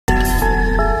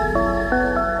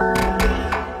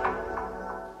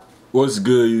What's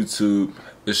good, YouTube?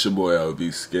 It's your boy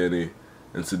LVSkinny,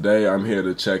 and today I'm here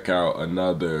to check out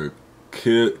another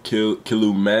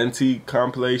Killumantii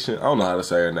Compilation. I don't know how to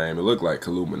say her name. It looked like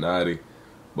Killuminati,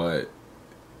 but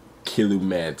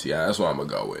Killumantii. That's what I'm gonna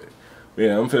go with. But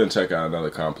yeah, I'm finna check out another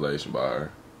compilation by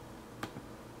her.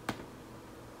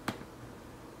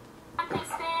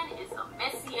 Is a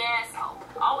messy asshole.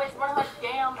 Always run her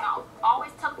damn mouth.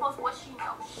 Always tell folks what she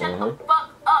knows. Shut the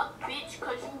fuck up, bitch,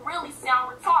 cause you really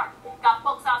sound retarded. Got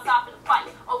folks outside for the fight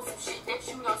over some shit that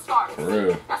you know started.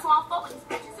 That's why I'm fucking these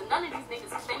bitches, and none of these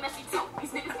niggas, they messy too.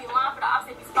 These niggas be lying for the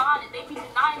opposite, be spying, and they be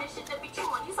denying that shit that be true.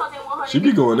 And these hoes, they want her. She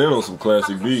be going in on some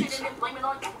classic beats.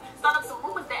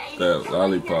 That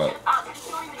lollipop.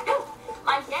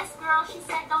 Like, yes, girl, she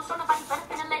said don't show nobody, better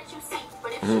finna let you see.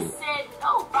 But if she said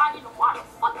nobody, then why the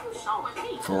fuck you showing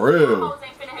me? For real.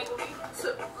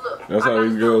 Look, that's how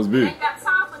these girls be. I ain't got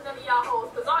time for none of y'all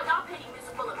hoes, because all y'all petty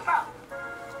bitches full of crap.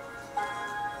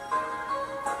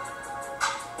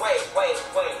 Wait.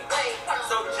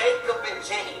 So Jacob and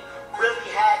Jenny really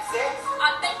had sex?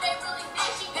 I think they really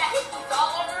did. She got hickeys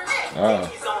all on her neck.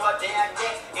 Hickeys on her damn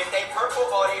neck. If they purple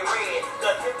or they red.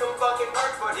 Cause if them fucking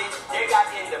purple, then they got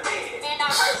in the bed. And I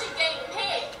heard she gave him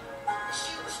head.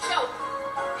 She was choking.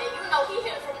 And you know he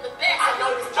hit from the back. I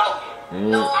know you joking.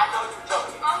 No, I know you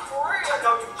joking. I'm for real. I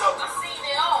know you joking. I seen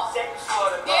it all. Sex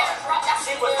for the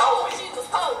She was holding. She was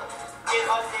holding.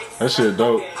 That shit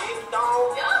dope. Ooh,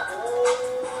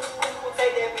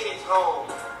 take that bitch home.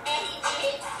 And he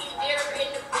did. He did her in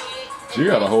the bed. She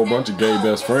got a whole bunch of gay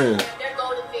best friends. There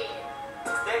go to bed.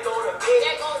 There go to bed.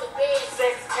 There go to bed.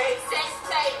 Sex tape. Sex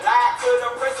tape. Lied to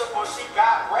the principal. She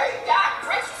got raped. Got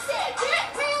raped. She said,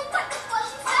 "Yeah, man, what the fuck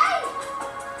she say?"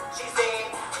 She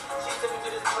said she took me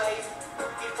to this place.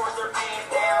 He forced her pants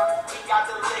down. He got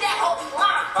the lick. That hoe be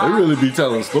lying. They really be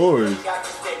telling stories. Well,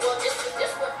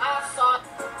 this what I saw.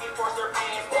 He forced her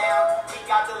pants down. He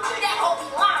got the lick. That hoe be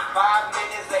lying. 5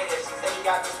 minutes later, she said he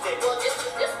got the stick. Well, this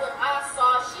what I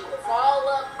saw. She was all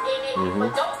up in it,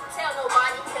 but don't tell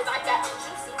nobody because I got the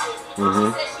juicy in it. She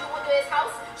said she went to his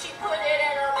house. She put it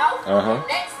in her mouth.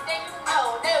 Next thing you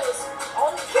know, there was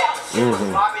on the couch. She was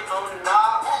bobbing on the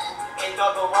knob in the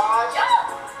garage.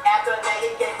 After that, he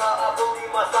gave her a booty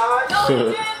massage. No,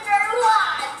 you didn't very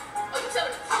lie. Oh, you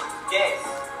telling the truth? Yes.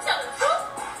 Telling the truth?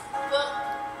 But,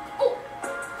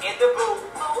 In the booth.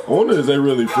 I wonder if they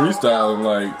really freestyling,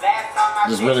 like,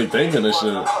 just really thinking this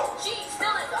shit. She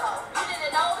still is a hoe. You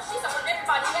didn't know? She's on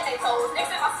everybody in their toes.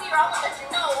 Next time I see her, I'm gonna let you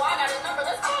know. I got a number.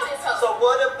 Let's call this hoe. So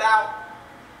what about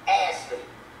Ashley?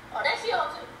 Oh, that's your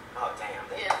hoe too. Oh, damn.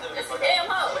 Yeah, that's a damn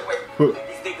hoe. Wait.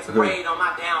 These niggas prayed on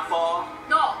my downfall.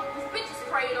 No, these bitches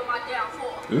prayed on my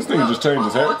downfall. This nigga just changed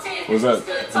his hair? Was that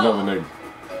another nigga?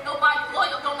 Nobody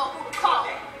loyal don't know who to call.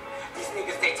 These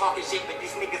niggas, they talking shit, but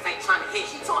these niggas ain't trying to hit.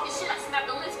 She talking shit, I snap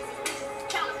the list. These bitches is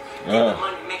counting. Get the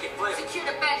money, make it flip. Secure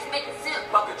the bags, make it zip.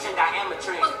 Fuck a trend, I am a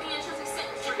trend. Fuck the intrinsic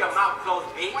sentence. Keep your mouth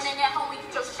closed, bitch. When in that home, we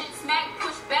get your shit smacked,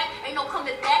 push back, ain't no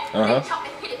coming back. They chop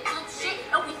and hit it, flip shit,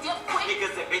 and we dip quick.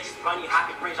 Niggas and bitches, bunny,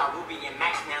 hopping, fringe, all Ruby and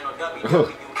Max, now no WWE,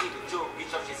 either two, get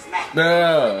your shit smacked.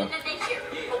 Nah. They here,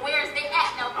 but where is they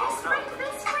at now? They scream,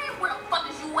 where the fuck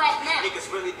is you at now? Niggas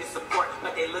really did support,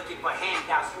 but they looking for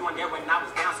handouts. You weren't there when I was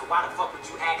down, so why the fuck would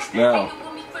you ask that? No. They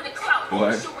with me for the clout.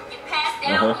 What? Shit would get passed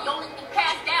down. We only get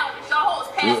passed down. It's your hoes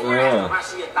passed around. Why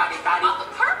she a thotty? Off the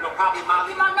perk? No problem,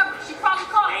 Molly. My number, she probably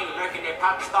called. They ain't lurking, they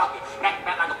probably stalking. Back to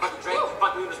back like a fucking Drake.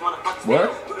 Fuck you, just wanna fucking stay.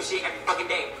 Do the shit every fucking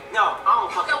day. No, I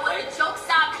don't fucking So play. with the joke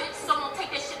side, bitch, so don't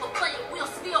take that shit for play. We'll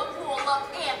still pull up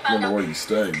and find Wonder out. where you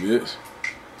stay, bitch.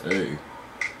 Hey.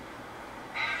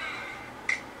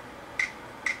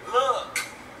 Look.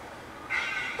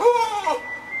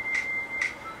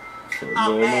 What's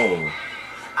going on?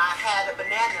 I had a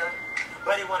banana,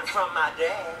 but it wasn't from my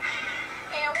dad.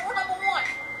 And rule number 1,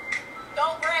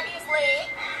 don't grab his leg.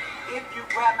 If you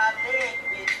grab my leg,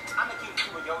 bitch, I'ma give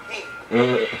you in your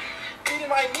head. Eating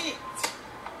my meat.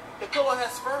 The pillow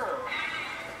has fur.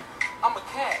 I'm a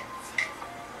cat.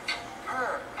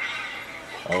 Purr.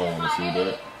 I don't want to see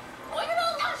that. Boy, you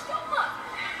done lost your mind.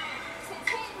 Since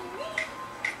hitting me,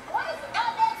 boy, it's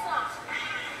about that time.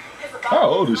 How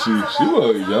old is she? She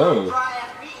look young.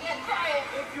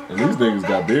 And these niggas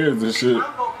got beards and shit. Make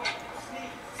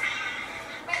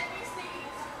me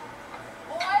sneeze.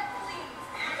 Boy, please.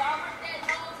 Cause I want that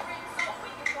nose ring so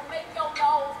quick it's gonna make your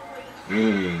nose bleed.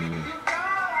 You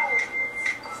guys,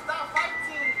 stop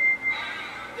fighting.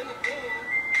 Then again,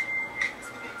 it's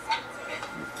gonna be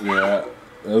exciting.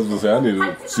 Yeah, I was gonna say, I need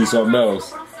to see something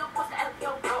else. And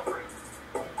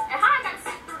how I gotta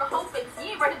sit through the whole thing? You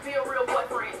ain't ready to be a real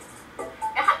boyfriend. And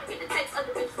how you get to text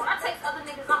other bitches? When I text other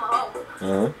niggas, I'm a hoe.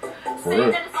 For Saying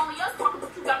real. that it's only us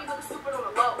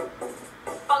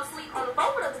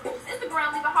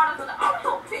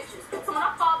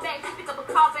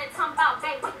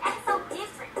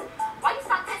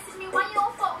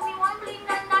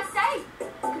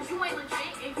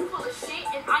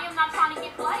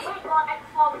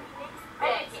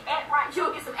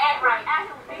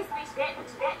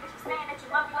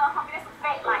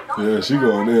Yeah, she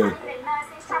going in.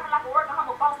 Like a worker, I'm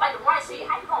a boss, like the run shit.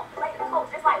 How you gonna play the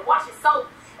coach? Just like wash it soap.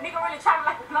 Nigga really trying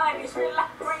like a blind bitch, really like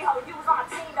a green hoe. You was on a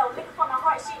team though, niggas from the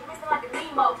hard shit, missing like a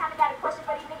Nemo. Kinda got a question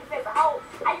for these niggas as a whole.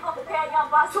 How you gonna compare young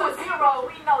boss to a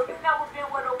zero? We know you never been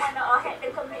with a winner or had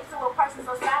to commit to a person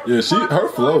so sad. Yeah,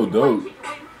 her flow dope.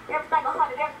 Everything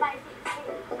 100, everything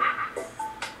 50.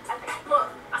 Look,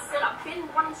 I said I've been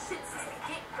running shit since the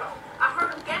get-go. I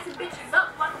heard them gassing bitches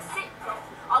up like a sitcom.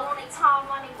 All on their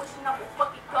timeline, they wishing I would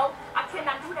fucking go. I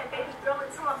cannot do that, baby girl,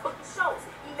 until I'm booking shows.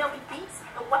 Email me beats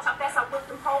and watch how fast I whip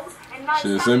them hoes. And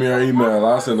shit, send me her email.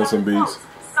 I'll send her some beats.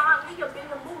 Sign Leah, been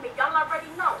the movement. Y'all already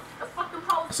know. The fuck them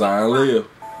hoes. Sign Leah.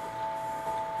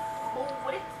 Move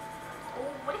with it.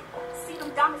 Move with it. See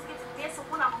them diamonds get dancing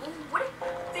when I move with it.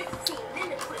 15 in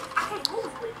the clip. I can't lose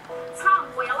with it.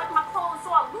 Tomboy, I like my clothes,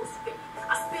 so I loose fit.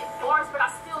 I spit bars, but I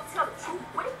still tell the truth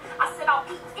with it. I said I'll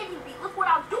eat any beat. Look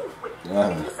what I'll do with it.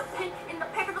 Use a pen in the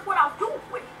paper. Look what I'll do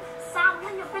with it. Sign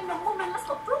Leah, been the movement. Let's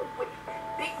go through with it.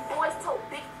 Big boys told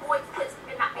big boy clips,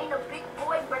 and I ain't a big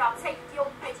boy, but I'll take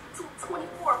your bitch.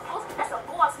 224 post, that's a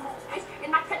boss move, bitch.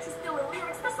 And I catch you stealing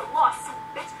lyrics, that's a lawsuit,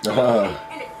 bitch.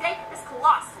 In a day, that's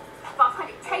colossal.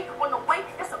 500K on the way,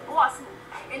 that's a boss move.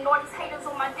 And all these haters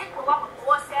on my dick, well, I'm a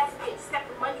boss ass bitch. Step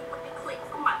the money with the click,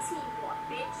 put my team on,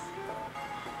 bitch.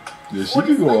 Yeah, she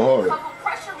be going hard.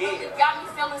 Pressure really got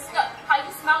me feeling stuck. How you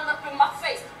smiling up in my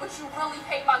face, but you really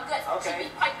hate my guts. She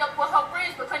be piped up with her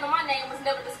friends, but claiming my name was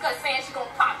never discussed. Saying she gon'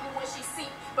 pop me when she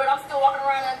see, but I'm still walking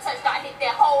around untouched. I hit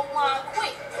that whole line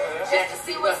quick, just to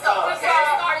see what's up. First I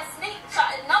started sneak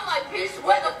shotting, I'm like, bitch,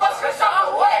 where the fuck's your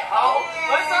shot? What, ho?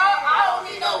 First off, I don't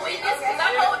need no witness, cause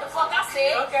I know what the fuck I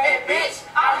said. And bitch,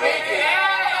 I hit it.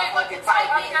 I'm fucking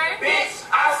tight, bitch,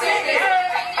 I said it.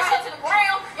 Take this shit to the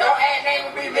ground, your ass name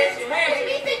would be mentioned.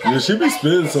 Yeah, she be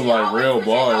spitting some like real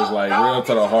bars, like real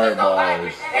to the heart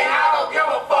bars.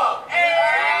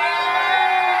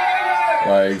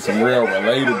 Like some real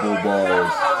relatable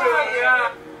bars.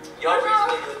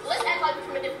 Let's act like we're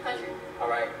from a different country.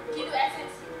 Alright. Can you do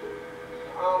accents?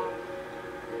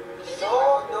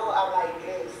 No, I'm like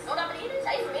this. No, not English.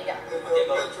 I from India.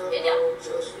 India.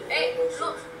 Hey,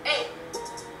 look, hey.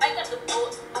 I got the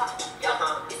boat.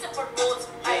 Yeah. It's a for boats.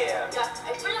 Yeah. I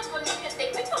feel like when you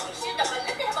take me talking shit up and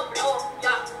let me have a blow.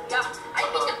 Yeah. I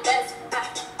be the best.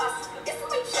 It's on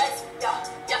my chest.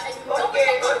 Yeah. And you know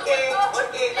Okay.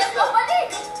 Let's go, buddy.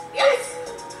 Yes.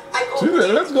 She said,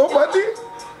 let's go, buddy. You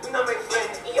know my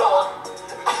friend, yo.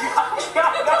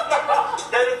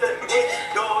 That is the bitch,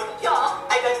 dog. Yeah.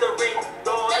 I got the ring,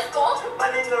 dog. Let's go.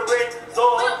 I'm in the ring,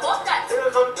 dog. We'll both got.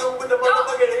 There's some dude with the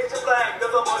motherfucking Asian flag.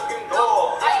 There's a fucking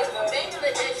door. I used to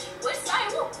Bangladesh. West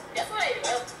side, woo. That's what I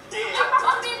love. Yeah. I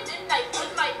come in and like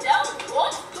put my down, go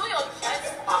to your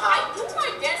chest. I do my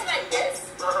dance like this.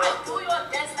 I do your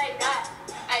dance like that.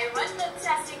 I run the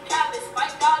taxi cab, it's $5 to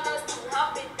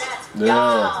help it dance.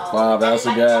 Yeah, wow, that's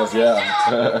a gas,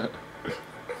 yeah.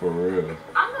 For real.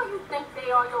 I know you think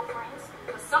they are your friends,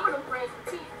 but some of them friends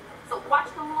with teeth. So watch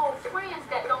them little friends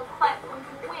that don't clap when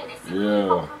you win. They see you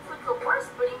hoping for the worst,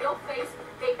 but in your face,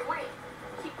 they grin.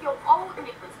 Keep your old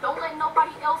niggas. Don't let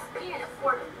nobody else in. And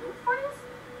for the new friends,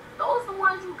 those the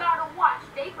ones you gotta watch.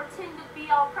 They pretend to be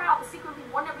all proud, but secretly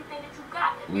want everything that you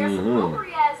got. And there's some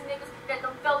hungry ass niggas that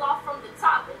done fell off from the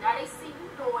top, and now they see you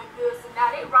doing good, so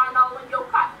now they riding all in your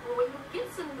cot. But when you get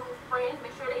some new friends,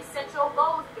 make sure they set your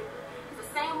goals bigger. The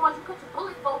same ones you catch a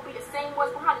bullet for be the same ones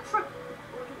behind the trigger.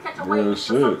 When you catch a wave, you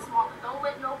something smaller. Don't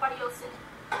let nobody else in.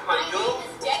 My name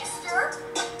is Dexter,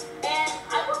 and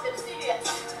I work in the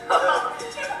CVS.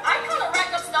 I kind of rack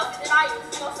up stuff and then I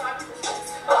use, so I do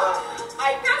prescriptions.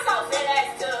 I pass out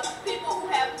Xanax to people who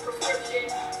have prescription.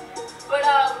 But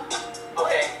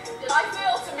Okay. did I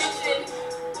fail to mention?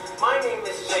 My name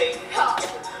is Jay.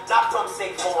 Not from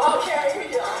Safe Home. Okay,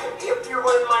 If you're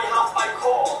in my house, I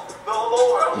call the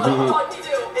Lord. what do you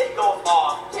do? It goes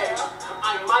off. Yeah.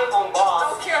 I'm my own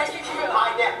boss. Okay,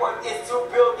 My network is 2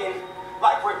 billion,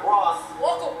 like Rick Ross.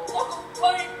 Welcome,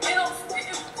 buddy. You know,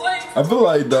 I feel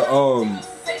like the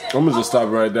I'm gonna just stop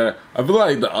right there. I feel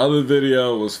like the other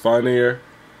video was funnier.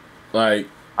 Like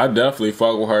I definitely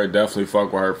fuck with her,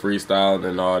 freestyling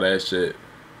and all that shit.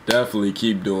 Definitely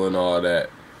keep doing all that.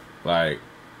 Like,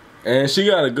 and she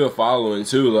got a good following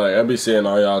too. Like I be seeing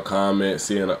all y'all comments,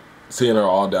 seeing her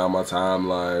all down my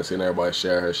timeline, seeing everybody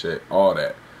share her shit, all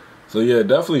that. So yeah,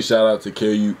 definitely shout out to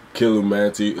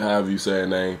Killumantii, however you say her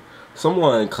name.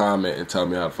 Someone comment and tell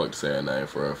me how the fuck to say her name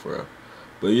for real.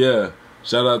 But yeah,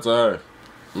 shout out to her.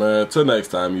 Man, till next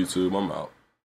time, YouTube, I'm out.